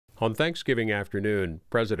On Thanksgiving afternoon,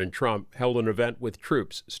 President Trump held an event with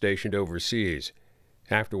troops stationed overseas.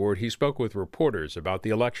 Afterward, he spoke with reporters about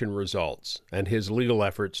the election results and his legal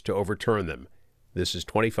efforts to overturn them. This is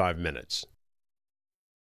 25 Minutes.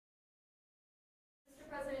 Mr.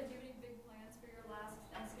 President, do you have any big plans for your last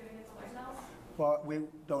Thanksgiving at the White House? Well, we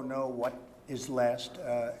don't know what is last.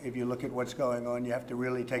 If you look at what's going on, you have to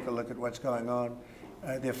really take a look at what's going on.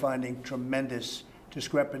 They're finding tremendous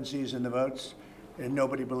discrepancies in the votes, and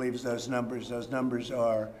nobody believes those numbers. Those numbers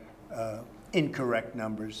are incorrect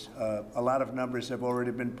numbers. A lot of numbers have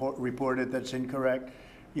already been reported that's incorrect.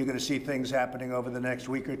 You're going to see things happening over the next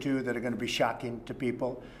week or two that are going to be shocking to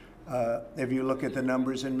people. If you look at the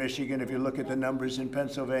numbers in Michigan, if you look at the numbers in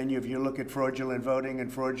Pennsylvania, if you look at fraudulent voting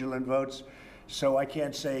and fraudulent votes. So I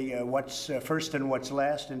can't say what's first and what's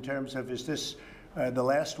last in terms of, is this the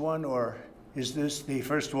last one or is this the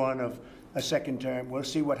first one of a second term? We'll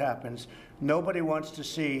see what happens. Nobody wants to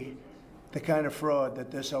see the kind of fraud that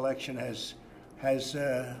this election has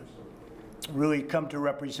really come to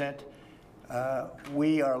represent.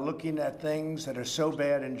 We are looking at things that are so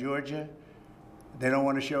bad in Georgia. They don't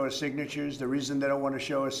want to show us signatures. The reason they don't want to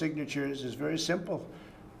show us signatures is very simple,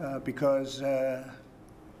 because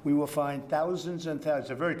we will find thousands and thousands.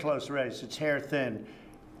 It's a very close race. It's hair thin.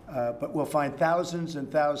 But we'll find thousands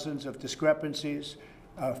and thousands of discrepancies,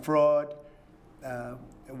 fraud.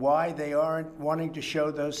 Why they aren't wanting to show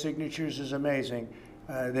those signatures is amazing.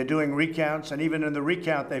 They're doing recounts, and even in the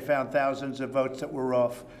recount, they found thousands of votes that were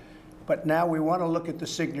off. But now we want to look at the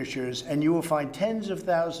signatures, and you will find tens of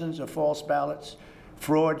thousands of false ballots,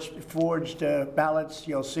 forged ballots.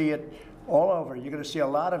 You'll see it all over. You're going to see a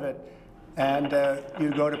lot of it. And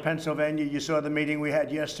you go to Pennsylvania. You saw the meeting we had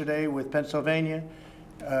yesterday with Pennsylvania.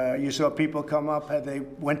 You saw people come up, they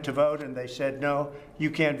went to vote, and they said, no, you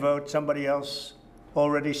can't vote. Somebody else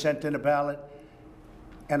already sent in a ballot,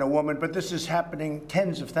 and a woman. But this is happening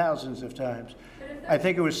tens of thousands of times. I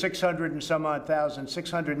think it was 600 and some odd thousand,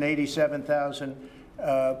 687,000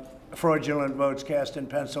 fraudulent votes cast in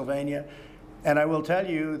Pennsylvania. And I will tell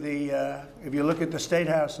you, if you look at the State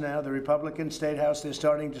House now, the Republican State House, they're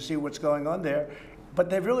starting to see what's going on there. But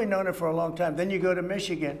they've really known it for a long time. Then you go to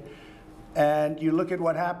Michigan, and you look at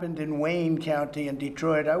what happened in Wayne County in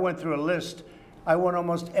Detroit. I went through a list. I won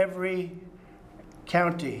almost every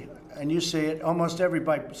county, and you see it, almost every,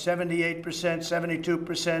 by 78%, 72%,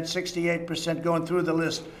 68%, going through the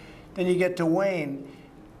list. Then you get to Wayne,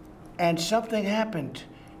 and something happened.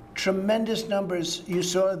 Tremendous numbers. You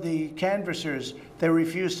saw the canvassers. They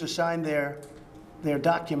refused to sign their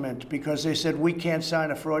document because they said, we can't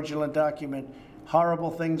sign a fraudulent document.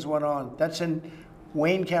 Horrible things went on. That's in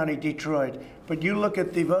Wayne County, Detroit. But you look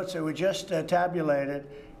at the votes that were just tabulated,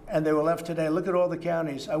 and they were left today. Look at all the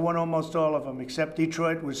counties. I won almost all of them, except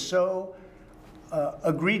Detroit was so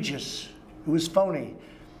egregious. It was phony.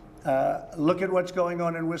 Look at what's going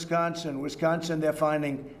on in Wisconsin. Wisconsin, they're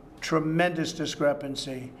finding tremendous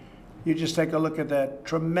discrepancy. You just take a look at that,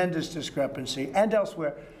 tremendous discrepancy, and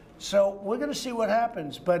elsewhere. So we're going to see what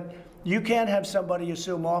happens, but you can't have somebody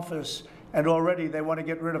assume office and already they want to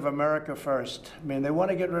get rid of America first. I mean, they want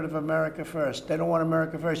to get rid of America first. They don't want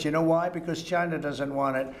America first. You know why? Because China doesn't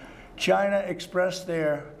want it. China expressed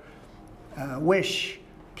their wish,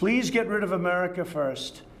 please get rid of America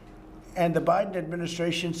first. And the Biden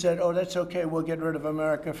administration said, oh, that's okay, we'll get rid of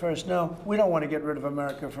America first. No, we don't want to get rid of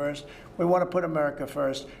America first. We want to put America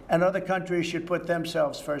first. And other countries should put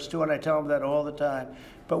themselves first, too, and I tell them that all the time.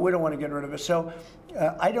 But we don't want to get rid of it. So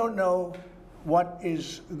I don't know what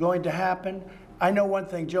is going to happen. I know one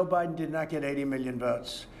thing, Joe Biden did not get 80 million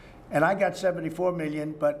votes. And I got 74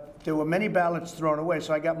 million, but there were many ballots thrown away,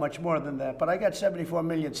 so I got much more than that. But I got 74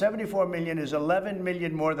 million. 74 million is 11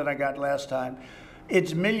 million more than I got last time.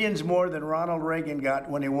 It's millions more than Ronald Reagan got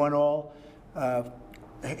when he won all.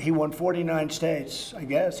 He won 49 states, I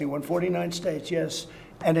guess. He won 49 states, yes.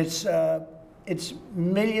 And it's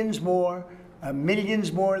millions more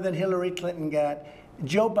than Hillary Clinton got.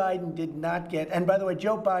 Joe Biden did not get, and by the way,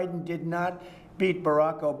 Joe Biden did not beat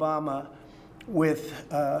Barack Obama with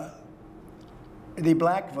the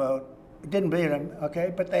black vote. Didn't beat him,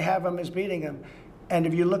 okay? But they have him as beating him. And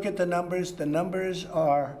if you look at the numbers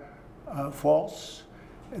are false.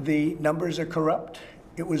 The numbers are corrupt.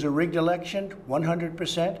 It was a rigged election,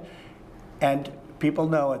 100%, and people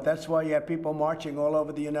know it. That's why you have people marching all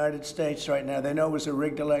over the United States right now. They know it was a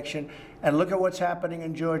rigged election. And look at what's happening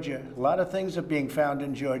in Georgia. A lot of things are being found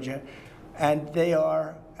in Georgia, and they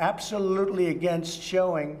are absolutely against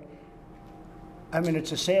showing. I mean,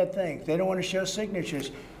 it's a sad thing. They don't want to show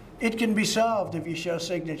signatures. It can be solved if you show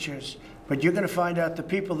signatures. But you're going to find out the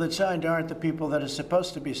people that signed aren't the people that are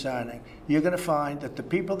supposed to be signing. You're going to find that the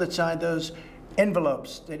people that signed those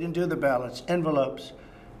envelopes, they didn't do the ballots, envelopes.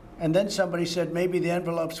 And then somebody said maybe the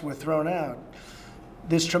envelopes were thrown out.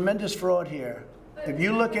 There's tremendous fraud here. If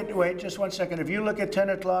you look at, wait just 1 second, if you look at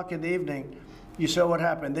 10 o'clock in the evening, you saw what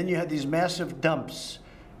happened. Then you had these massive dumps.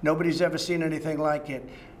 Nobody's ever seen anything like it.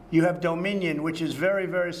 You have Dominion, which is very,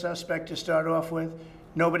 very suspect to start off with.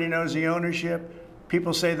 Nobody knows the ownership.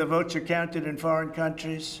 People say the votes are counted in foreign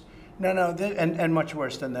countries. No, and much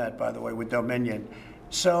worse than that, by the way, with Dominion.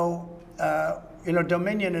 So, you know,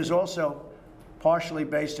 Dominion is also partially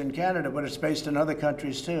based in Canada, but it's based in other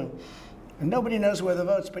countries too. And nobody knows where the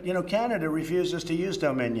votes, but you know, Canada refuses to use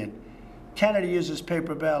Dominion. Canada uses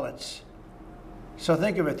paper ballots. So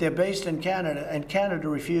think of it, they're based in Canada, and Canada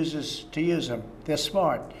refuses to use them. They're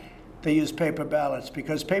smart. They use paper ballots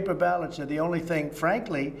because paper ballots are the only thing,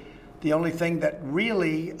 frankly, the only thing that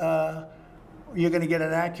really you're going to get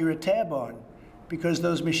an accurate tab on, because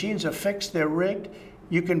those machines are fixed, they're rigged.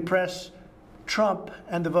 You can press Trump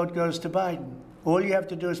and the vote goes to Biden. All you have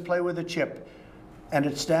to do is play with a chip. And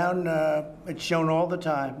it's down, it's shown all the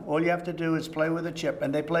time. All you have to do is play with a chip.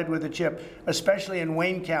 And they played with a chip, especially in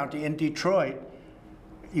Wayne County, in Detroit.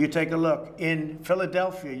 You take a look. In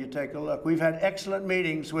Philadelphia, you take a look. We've had excellent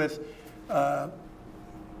meetings with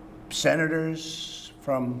senators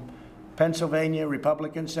from Pennsylvania,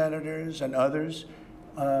 Republican senators and others.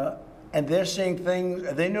 And they're seeing things,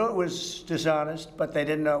 they knew it was dishonest, but they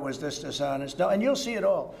didn't know it was this dishonest. No, and you'll see it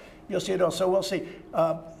all. You'll see it all. So we'll see.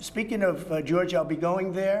 Speaking of Georgia, I'll be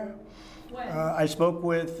going there. When? I spoke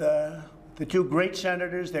with the two great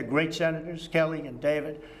senators. They're great senators, Kelly and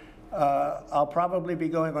David. I'll probably be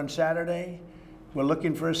going on Saturday. We're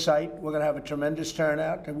looking for a site. We're going to have a tremendous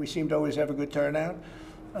turnout, and we seem to always have a good turnout.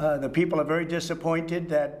 The people are very disappointed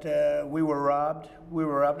that we were robbed. We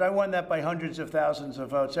were robbed. I won that by hundreds of thousands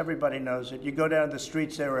of votes. Everybody knows it. You go down the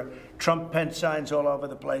streets, there are Trump-Pence signs all over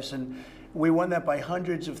the place, and we won that by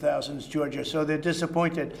hundreds of thousands, Georgia. So they're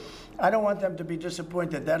disappointed. I don't want them to be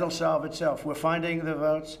disappointed. That'll solve itself. We're finding the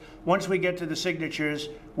votes. Once we get to the signatures,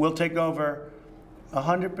 we'll take over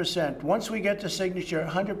 100%. Once we get to signature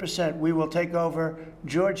 100%, we will take over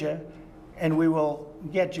Georgia, and we will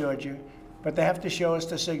get Georgia. But they have to show us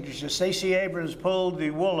the signatures. Stacey Abrams pulled the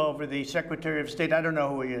wool over the Secretary of State. I don't know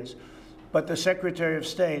who he is, but the Secretary of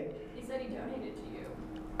State. He said he donated to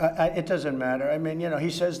you. It doesn't matter. I mean, you know, he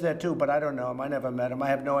says that too, but I don't know him. I never met him. I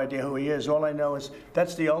have no idea who he is. All I know is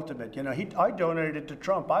that's the ultimate. You know, I donated to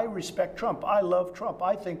Trump. I respect Trump. I love Trump.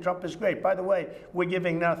 I think Trump is great. By the way, we're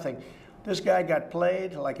giving nothing. This guy got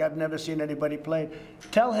played like I've never seen anybody played.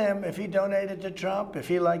 Tell him if he donated to Trump, if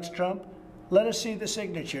he likes Trump, let us see the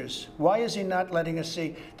signatures. Why is he not letting us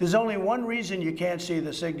see? There's only one reason you can't see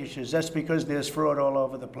the signatures. That's because there's fraud all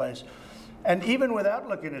over the place. And even without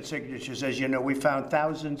looking at signatures, as you know, we found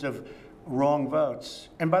thousands of wrong votes.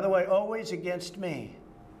 And by the way, always against me.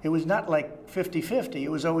 It was not like 50-50. It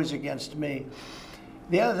was always against me.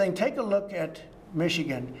 The other thing, take a look at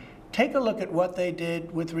Michigan. Take a look at what they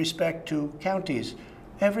did with respect to counties.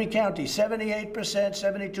 Every county, 78%,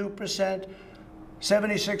 72%,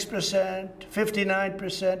 76%,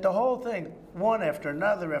 59%, the whole thing, one after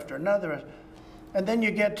another after another. And then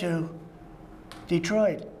you get to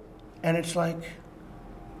Detroit, and it's like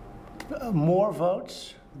more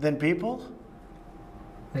votes than people.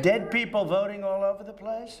 Dead people voting all over the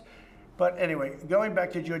place. But anyway, going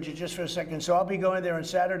back to Georgia just for a second. So I'll be going there on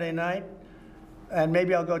Saturday night, and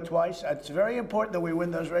maybe I'll go twice. It's very important that we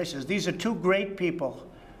win those races. These are two great people.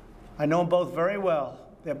 I know them both very well.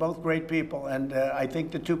 They're both great people, and I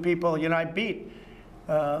think the two people, you know, I beat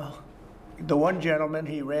the one gentleman.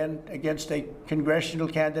 He ran against a congressional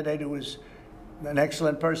candidate who was an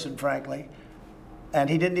excellent person, frankly, and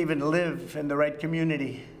he didn't even live in the right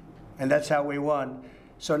community, and that's how we won.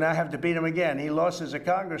 So now I have to beat him again. He lost as a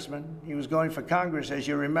congressman. He was going for Congress, as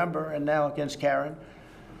you remember, and now against Karen,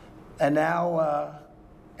 and now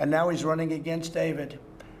he's running against David.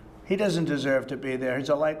 He doesn't deserve to be there. He's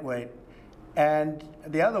a lightweight. And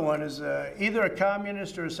the other one is either a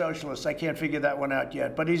communist or a socialist. I can't figure that one out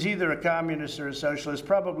yet. But he's either a communist or a socialist,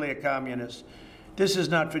 probably a communist. This is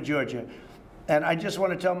not for Georgia. And I just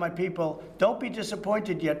want to tell my people, don't be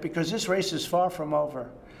disappointed yet, because this race is far from over.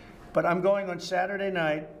 But I'm going on Saturday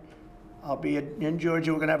night. I'll be in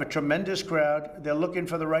Georgia. We're going to have a tremendous crowd. They're looking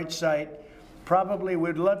for the right site. Probably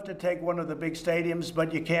we'd love to take one of the big stadiums,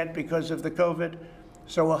 but you can't because of the COVID.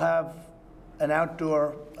 So we'll have an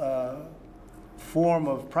outdoor form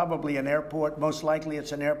of probably an airport. Most likely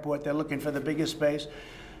it's an airport. They're looking for the biggest space.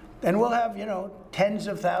 And we'll have, you know, tens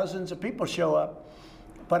of thousands of people show up.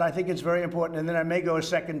 But I think it's very important, and then I may go a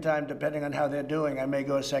second time, depending on how they're doing. I may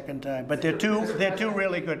go a second time. But they're two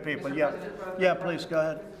really good people. Yeah, yeah. Please go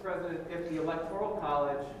ahead. Mr. President, if the Electoral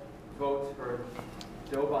College votes for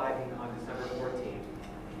Joe Biden on December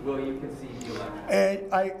 14th, will you concede the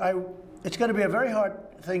election? It's going to be a very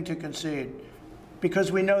hard thing to concede,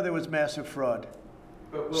 because we know there was massive fraud.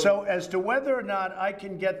 So as to whether or not I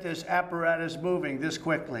can get this apparatus moving this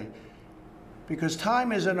quickly, because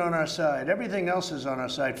time isn't on our side, everything else is on our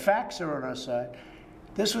side, facts are on our side.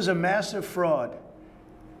 This was a massive fraud.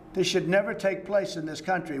 This should never take place in this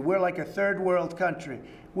country. We're like a third world country.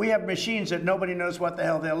 We have machines that nobody knows what the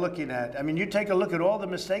hell they're looking at. I mean, you take a look at all the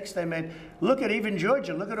mistakes they made. Look at even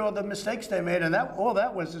Georgia. Look at all the mistakes they made, and all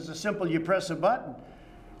that was is a simple, you press a button.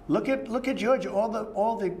 Look at Georgia,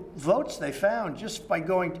 all the votes they found just by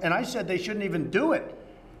going, and I said they shouldn't even do it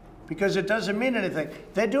because it doesn't mean anything.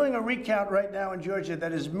 They're doing a recount right now in Georgia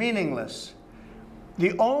that is meaningless.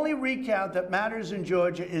 The only recount that matters in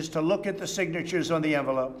Georgia is to look at the signatures on the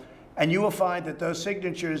envelope, and you will find that those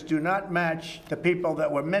signatures do not match the people that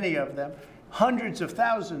were, many of them, hundreds of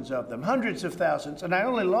thousands of them, hundreds of thousands, and I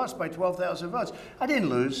only lost by 12,000 votes. I didn't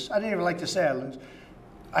lose. I didn't even like to say I lose.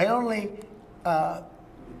 I only, I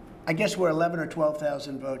guess we're 11 or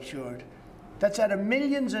 12,000 votes short. That's out of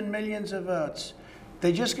millions and millions of votes.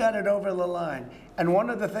 They just got it over the line. And one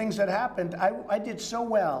of the things that happened, I did so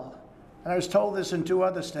well, and I was told this in 2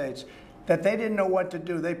 other states, that they didn't know what to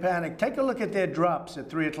do. They panicked. Take a look at their drops at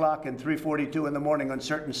 3 o'clock and 3:42 in the morning on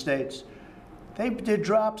certain states. They did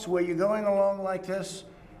drops where you're going along like this,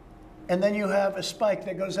 and then you have a spike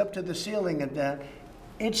that goes up to the ceiling and down.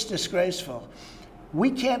 It's disgraceful. We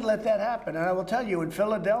can't let that happen. And I will tell you, in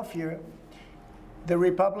Philadelphia, the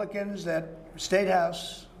Republicans, that State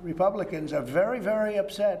House Republicans, are very, very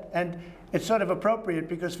upset. And it's sort of appropriate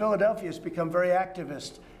because Philadelphia has become very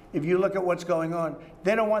activist. If you look at what's going on,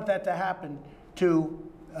 they don't want that to happen to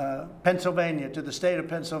Pennsylvania, to the state of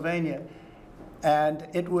Pennsylvania. And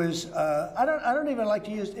it was, I don't even like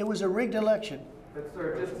to use, it was a rigged election. But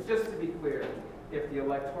sir, just to be clear, if the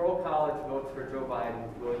Electoral College votes for Joe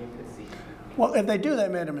Biden, will you concede? Well, if they do, they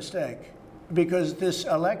made a mistake, because this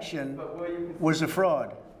election was a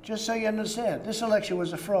fraud. Just so you understand, this election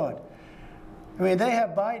was a fraud. I mean, they have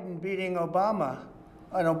Biden beating Obama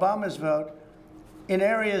on Obama's vote in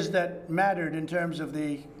areas that mattered in terms of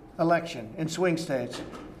the election, in swing states.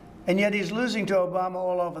 And yet he's losing to Obama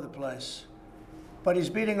all over the place. But he's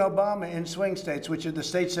beating Obama in swing states, which are the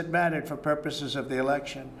states that mattered for purposes of the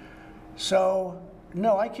election. So,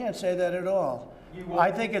 no, I can't say that at all.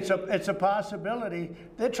 I think it's a possibility.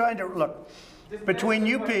 They're trying to look between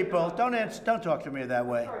you people. Don't talk to me that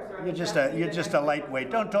way. You're just a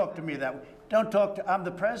lightweight. Don't talk to me that way. Don't talk to. I'm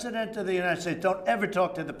the president of the United States. Don't ever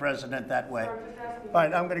talk to the president that way. All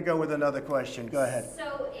right, I'm going to go with another question. Go ahead.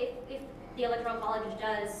 So, if the Electoral College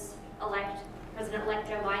does elect President-elect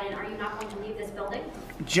Joe Biden, are you not going to leave this building?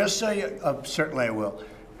 Just so you, certainly I will.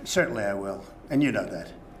 Certainly I will, and you know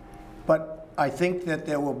that. But I think that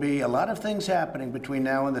there will be a lot of things happening between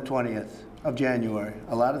now and the 20th of January,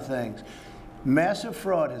 a lot of things. Massive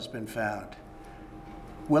fraud has been found.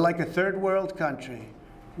 We're like a third world country.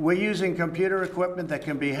 We're using computer equipment that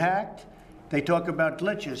can be hacked. They talk about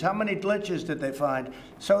glitches. How many glitches did they find?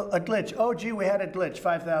 So a glitch, oh gee, we had a glitch,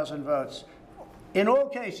 5,000 votes. In all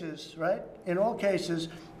cases, right, in all cases,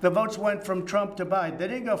 the votes went from Trump to Biden. They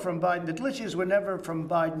didn't go from Biden. The glitches were never from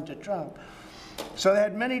Biden to Trump. So they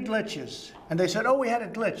had many glitches, and they said, oh, we had a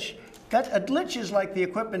glitch. A glitch is like the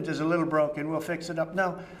equipment is a little broken, we'll fix it up.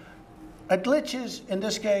 No, a glitch is, in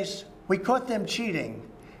this case, we caught them cheating.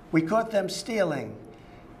 We caught them stealing.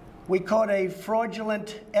 We caught a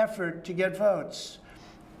fraudulent effort to get votes.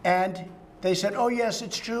 And they said, oh, yes,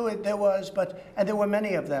 it's true, there was, and there were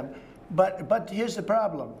many of them. But here's the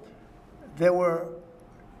problem. There were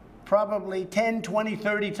probably 10, 20,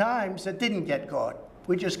 30 times that didn't get caught.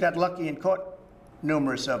 We just got lucky and caught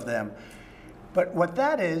numerous of them. But what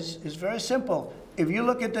that is very simple. If you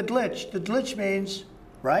look at the glitch means,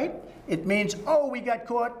 right? It means, oh, we got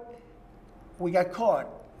caught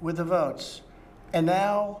with the votes. And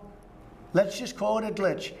now, let's just call it a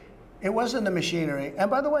glitch. It wasn't the machinery.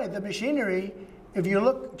 And by the way, the machinery, if you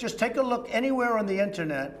look, just take a look anywhere on the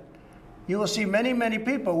internet, you will see many, many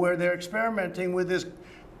people where they're experimenting with this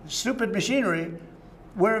stupid machinery,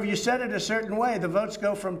 where if you set it a certain way, the votes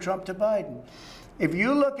go from Trump to Biden. If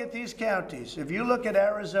you look at these counties, if you look at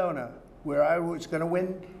Arizona, where I was going to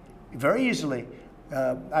win very easily,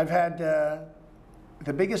 I've had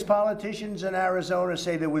the biggest politicians in Arizona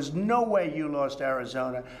say there was no way you lost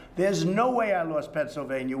Arizona. There's no way I lost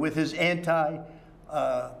Pennsylvania with his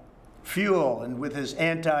fuel and with his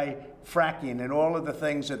anti-fracking and all of the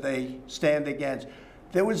things that they stand against.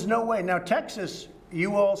 There was no way. Now, Texas,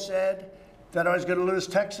 you all said that I was going to lose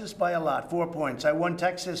Texas by a lot, 4 points. I won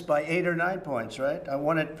Texas by 8 or 9 points, right? I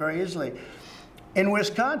won it very easily. In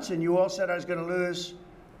Wisconsin, you all said I was going to lose,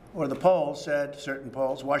 or the polls said, certain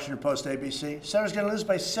polls, Washington Post, ABC, said I was going to lose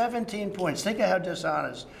by 17 points. Think of how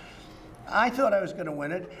dishonest. I thought I was going to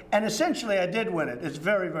win it, and essentially I did win it. It's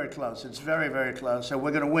very, very close. It's very, very close. So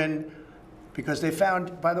we're going to win because they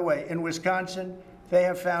found, by the way, in Wisconsin, they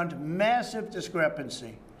have found massive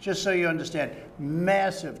discrepancy. Just so you understand,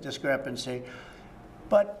 massive discrepancy.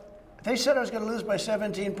 But they said I was going to lose by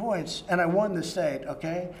 17 points, and I won the state,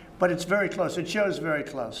 okay? But it's very close. It shows very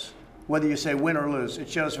close. Whether you say win or lose, it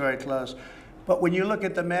shows very close. But when you look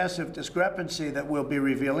at the massive discrepancy that we'll be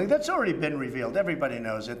revealing, that's already been revealed. Everybody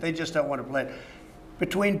knows it. They just don't want to play it.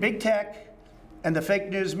 Between big tech and the fake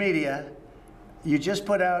news media, you just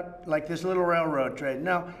put out like this little railroad trade.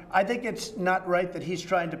 Now, I think it's not right that he's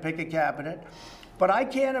trying to pick a cabinet. But I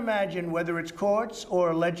can't imagine whether it's courts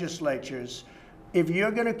or legislatures, if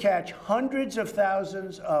you're going to catch hundreds of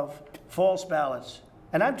thousands of false ballots,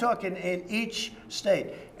 and I'm talking in each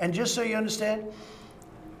state. And just so you understand,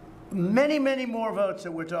 many, many more votes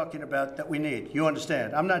that we're talking about that we need. You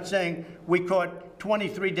understand? I'm not saying we caught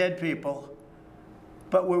 23 dead people,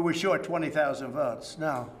 but we were short 20,000 votes.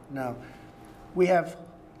 No, no. We have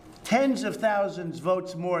tens of thousands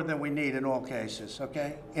votes more than we need in all cases,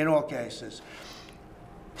 okay? In all cases.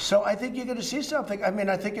 So I think you're going to see something. I mean,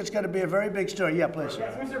 I think it's going to be a very big story. Yeah, please.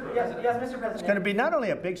 Yes, Mr. President. It's going to be not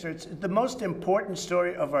only a big story, it's the most important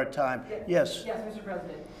story of our time. Yes. Yes, Mr.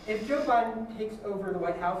 President. If Joe Biden takes over the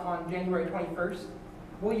White House on January 21st,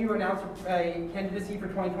 will you announce a candidacy for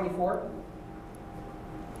 2024?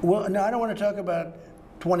 Well, no, I don't want to talk about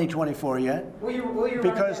 2024 yet. Will you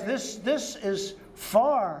because this is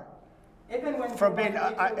far if and when from being.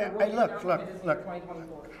 Look.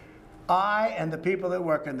 2024? I and the people that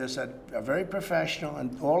work in this are very professional,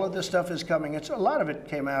 and all of this stuff is coming. A lot of it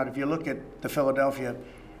came out. If you look at the Philadelphia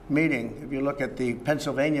meeting, if you look at the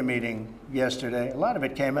Pennsylvania meeting yesterday, a lot of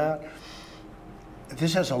it came out.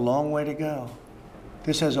 This has a long way to go.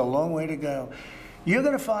 This has a long way to go. You're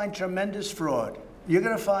going to find tremendous fraud. You're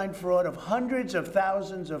going to find fraud of hundreds of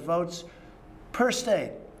thousands of votes per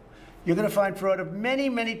state. You're going to find fraud of many,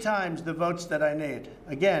 many times the votes that I need.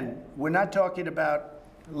 Again, we're not talking about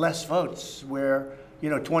less votes where,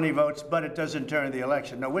 20 votes, but it doesn't turn the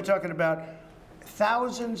election. No, we're talking about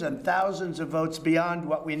thousands and thousands of votes beyond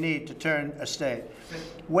what we need to turn a state.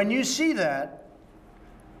 When you see that,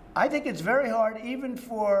 I think it's very hard even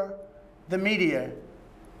for the media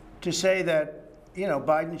to say that,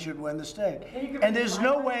 Biden should win the state. And there's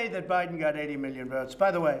no way that Biden got 80 million votes.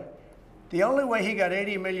 By the way, the only way he got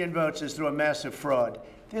 80 million votes is through a massive fraud.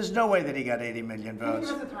 There's no way that he got 80 million votes.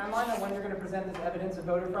 Can you give us a timeline on when you're going to present this evidence of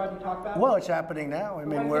voter fraud you talked about? Well, it's happening now. I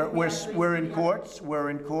mean, we're in courts. We're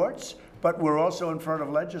in courts, but we're also in front of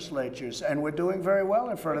legislatures, and we're doing very well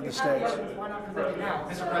in front of the states. Why not present it now?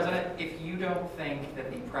 Mr. President, if you don't think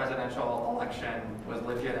that the presidential election was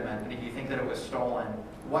legitimate, and if you think that it was stolen,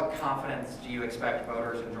 what confidence do you expect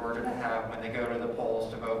voters in Georgia to have when they go to the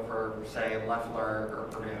polls to vote for, say, Loeffler or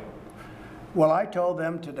Perdue? Well, I told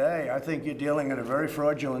them today, I think you're dealing in a very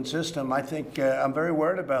fraudulent system. I think I'm very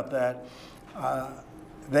worried about that.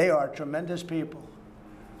 They are tremendous people.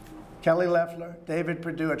 Kelly Loeffler, David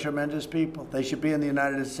Perdue are tremendous people. They should be in the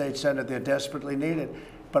United States Senate. They're desperately needed.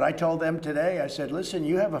 But I told them today, I said, listen,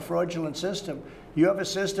 you have a fraudulent system. You have a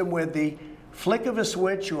system where the flick of a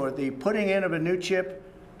switch or the putting in of a new chip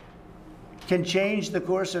can change the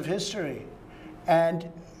course of history.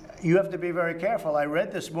 And you have to be very careful. I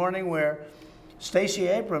read this morning where Stacey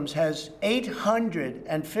Abrams has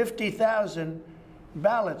 850,000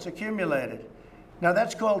 ballots accumulated. Now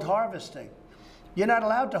that's called harvesting. You're not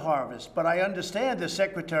allowed to harvest, but I understand the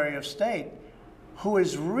Secretary of State, who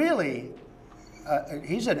is really,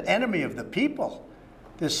 he's an enemy of the people.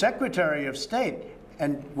 The Secretary of State,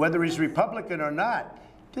 and whether he's Republican or not,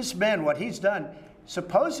 this man, what he's done,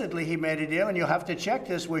 supposedly he made a deal, and you'll have to check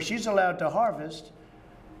this, where she's allowed to harvest,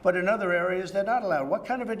 but in other areas, they're not allowed. What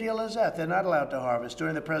kind of a deal is that? They're not allowed to harvest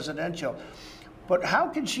during the presidential. But how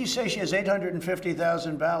can she say she has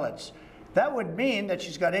 850,000 ballots? That would mean that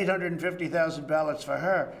she's got 850,000 ballots for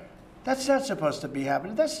her. That's not supposed to be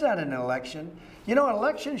happening. That's not an election. An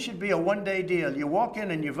election should be a one-day deal. You walk in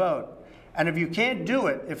and you vote. And if you can't do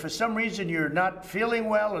it, if for some reason you're not feeling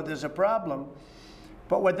well or there's a problem,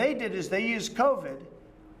 but what they did is they used COVID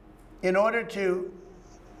in order to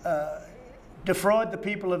defraud the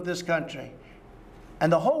people of this country.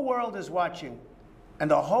 And the whole world is watching, and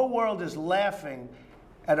the whole world is laughing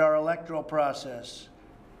at our electoral process.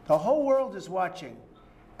 The whole world is watching,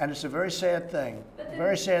 and it's a very sad thing,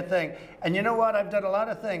 very sad thing. And you know what? I've done a lot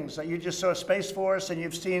of things. You just saw Space Force, and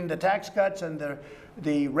you've seen the tax cuts and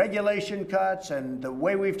the regulation cuts and the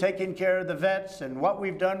way we've taken care of the vets and what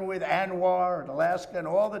we've done with ANWR and Alaska and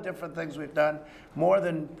all the different things we've done, more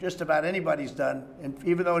than just about anybody's done, and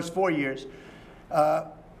even though it's 4 years.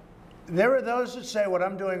 There are those that say what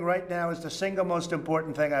I'm doing right now is the single most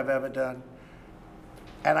important thing I've ever done.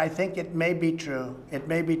 And I think it may be true. It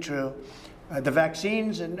may be true. The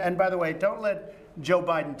vaccines, and by the way, don't let Joe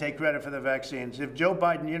Biden take credit for the vaccines. If Joe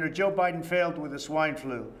Biden, you know, Joe Biden failed with the swine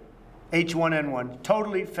flu, H1N1,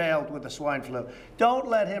 totally failed with the swine flu. Don't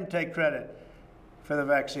let him take credit for the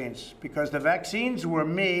vaccines, because the vaccines were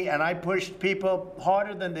me, and I pushed people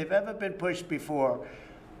harder than they've ever been pushed before.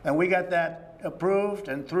 And we got that approved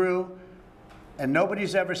and through, and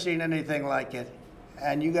nobody's ever seen anything like it.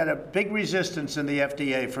 And you got a big resistance in the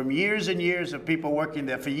FDA from years and years of people working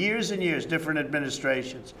there, for years and years, different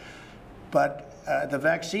administrations. But the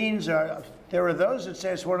vaccines are, there are those that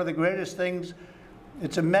say it's one of the greatest things.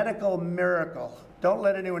 It's a medical miracle. Don't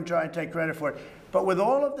let anyone try and take credit for it. But with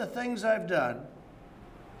all of the things I've done,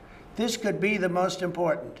 this could be the most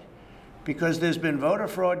important, because there's been voter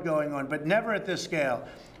fraud going on, but never at this scale.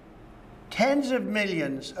 Tens of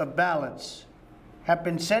millions of ballots have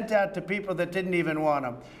been sent out to people that didn't even want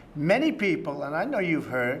them. Many people, and I know you've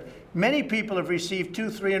heard, many people have received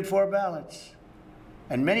 2, 3, and 4 ballots.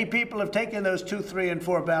 And many people have taken those 2, 3, and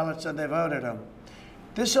 4 ballots and they voted them.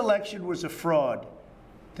 This election was a fraud.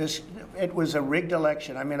 It was a rigged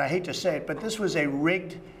election. I mean, I hate to say it, but this was a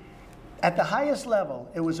rigged, at the highest level,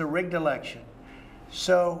 it was a rigged election.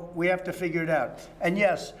 So we have to figure it out. And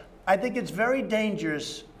yes, I think it's very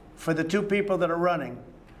dangerous for the 2 people that are running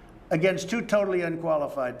against 2 totally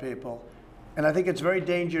unqualified people. And I think it's very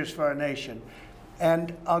dangerous for our nation.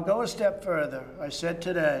 And I'll go a step further. I said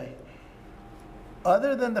today,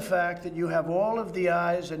 other than the fact that you have all of the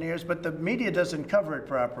eyes and ears, but the media doesn't cover it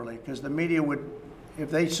properly, because the media would, if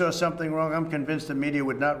they saw something wrong, I'm convinced the media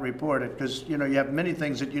would not report it, because you know, you have many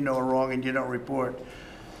things that you know are wrong and you don't report.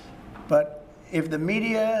 But if the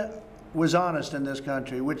media was honest in this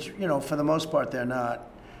country, which, you know, for the most part they're not,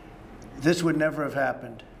 this would never have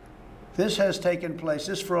happened. This has taken place,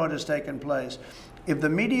 this fraud has taken place. If the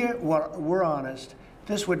media were honest,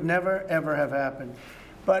 this would never, ever have happened.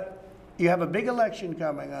 But you have a big election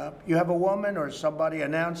coming up. You have a woman or somebody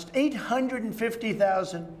announced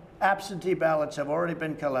 850,000 absentee ballots have already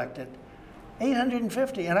been collected.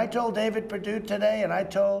 850. And I told David Perdue today, and I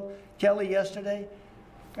told Kelly yesterday,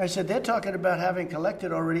 I said, they're talking about having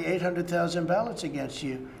collected already 800,000 ballots against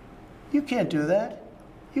you. You can't do that.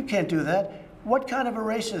 You can't do that. What kind of a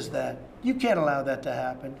race is that? You can't allow that to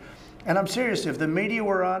happen. And I'm serious, if the media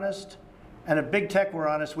were honest and if big tech were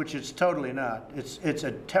honest, which it's totally not, it's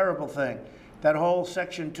a terrible thing. That whole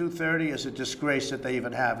Section 230 is a disgrace that they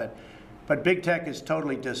even have it. But big tech is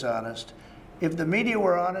totally dishonest. If the media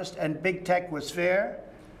were honest and big tech was fair,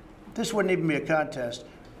 this wouldn't even be a contest.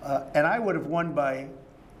 And I would have won by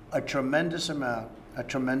a tremendous amount,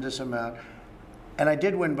 And I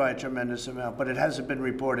did win by a tremendous amount, but it hasn't been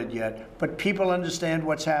reported yet. But people understand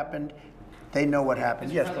what's happened. They know what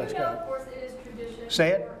happened. Yes, please You go know, ahead. of course, it is tradition. Say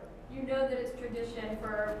it. You know that it's tradition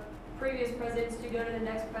for previous presidents to go to the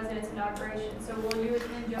next president's inauguration. So will you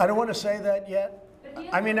attend? I don't want to say that yet. But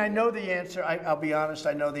I mean, I know the answer. I'll be honest,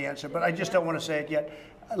 I know the answer, but I just don't want to say it yet.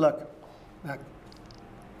 Look,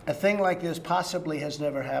 a thing like this possibly has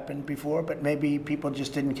never happened before, but maybe people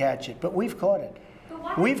just didn't catch it. But we've caught it.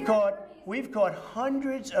 We've caught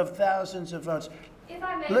hundreds of thousands of votes. If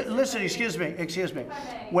I may, Listen, excuse me.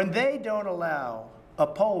 When they don't allow a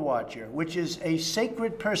poll watcher, which is a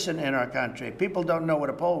sacred person in our country, people don't know what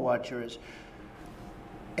a poll watcher is.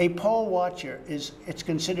 A poll watcher it's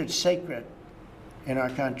considered sacred in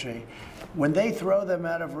our country. When they throw them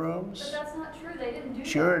out of rooms. But that's not true. They didn't do that.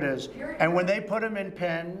 Sure it is. And when they put them in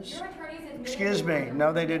pens. Your attorneys admitted. Excuse me.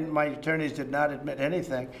 No, they didn't. My attorneys did not admit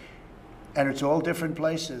anything. And it's all different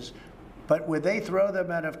places. But where they throw them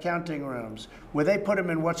out of counting rooms, where they put them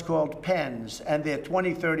in what's called pens, and they're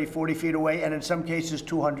 20, 30, 40 feet away, and in some cases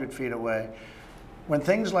 200 feet away. When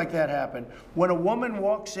things like that happen, when a woman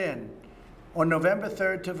walks in on November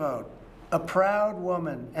 3rd to vote, a proud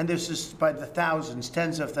woman, and this is by the thousands,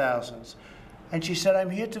 tens of thousands, and she said,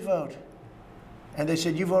 I'm here to vote. And they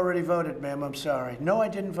said, you've already voted, ma'am, I'm sorry. No, I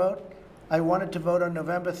didn't vote. I wanted to vote on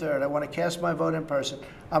November 3rd. I want to cast my vote in person.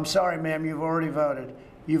 I'm sorry, ma'am, you've already voted.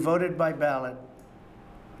 You voted by ballot.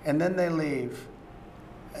 And then they leave.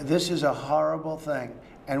 This is a horrible thing.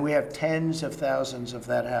 And we have tens of thousands of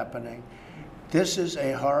that happening. This is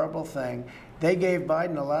a horrible thing. They gave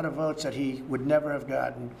Biden a lot of votes that he would never have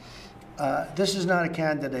gotten. This is not a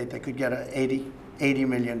candidate that could get 80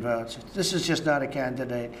 million votes. This is just not a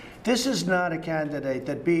candidate. This is not a candidate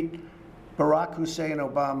that beat Barack Hussein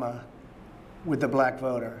Obama with the black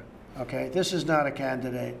voter, okay? This is not a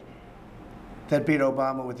candidate that beat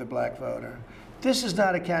Obama with the black voter. This is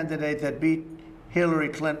not a candidate that beat Hillary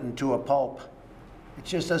Clinton to a pulp. It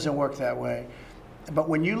just doesn't work that way. But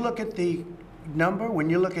when you look at the number, when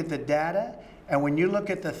you look at the data, and when you look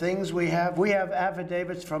at the things we have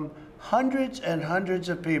affidavits from hundreds and hundreds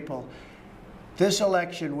of people. This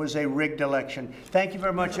election was a rigged election. Thank you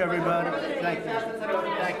very much, everybody. Thank you.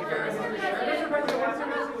 Thank you very much.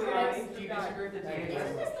 Do you disagree with the DA?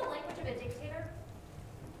 Isn't this the language of a dictator?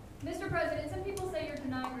 Mr. President, some people say you're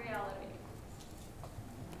denying reality.